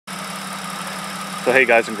So hey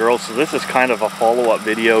guys and girls, so this is kind of a follow-up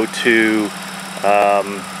video to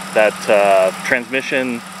that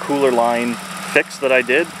transmission cooler line fix that I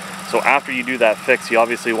did. So after you do that fix, you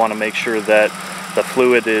obviously want to make sure that the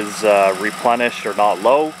fluid is replenished or not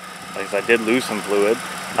low, because I did lose some fluid.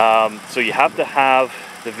 So you have to have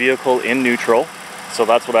the vehicle in neutral. So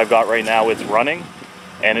that's what I've got right now. It's running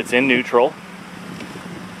and it's in neutral.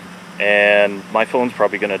 And my phone's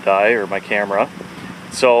probably going to die, or my camera.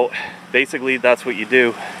 So basically that's what you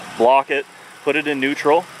do. Block it, put it in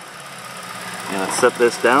neutral, and set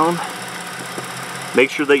this down. Make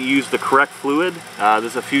sure that you use the correct fluid. This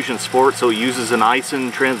is a Fusion Sport, so it uses an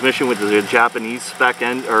Aisin transmission, which is a Japanese spec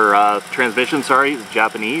end, or transmission, sorry, it's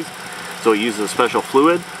Japanese. So it uses a special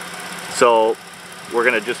fluid. So we're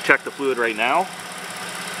gonna just check the fluid right now.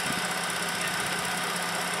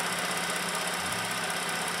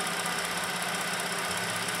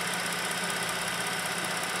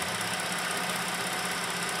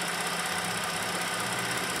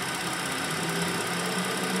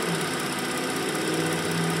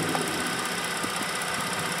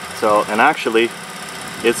 So, and actually,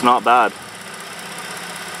 it's not bad.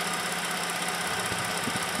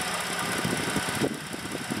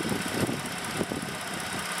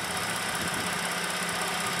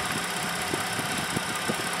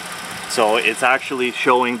 So it's actually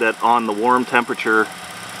showing that on the warm temperature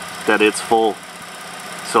that it's full.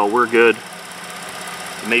 So we're good.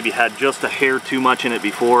 Maybe had just a hair too much in it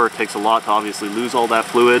before. It takes a lot to obviously lose all that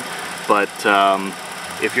fluid. But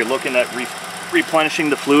if you're looking at replenishing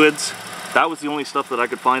the fluids, that was the only stuff that I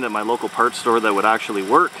could find at my local parts store that would actually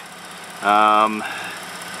work.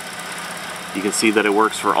 You can see that it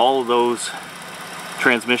works for all of those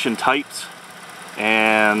transmission types,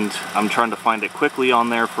 and I'm trying to find it quickly on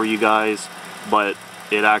there for you guys, but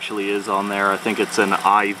it actually is on there. I think it's an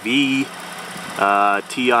IV,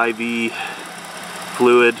 TIV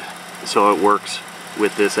fluid, so it works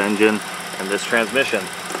with this engine and this transmission.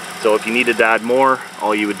 So if you needed to add more,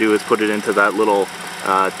 all you would do is put it into that little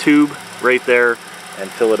tube right there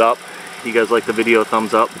and fill it up. You guys like the video,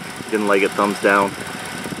 thumbs up. If you didn't like it, thumbs down.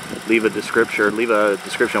 Leave a description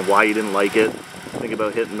of why you didn't like it. Think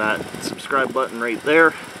about hitting that subscribe button right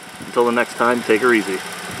there. Until the next time, take her easy.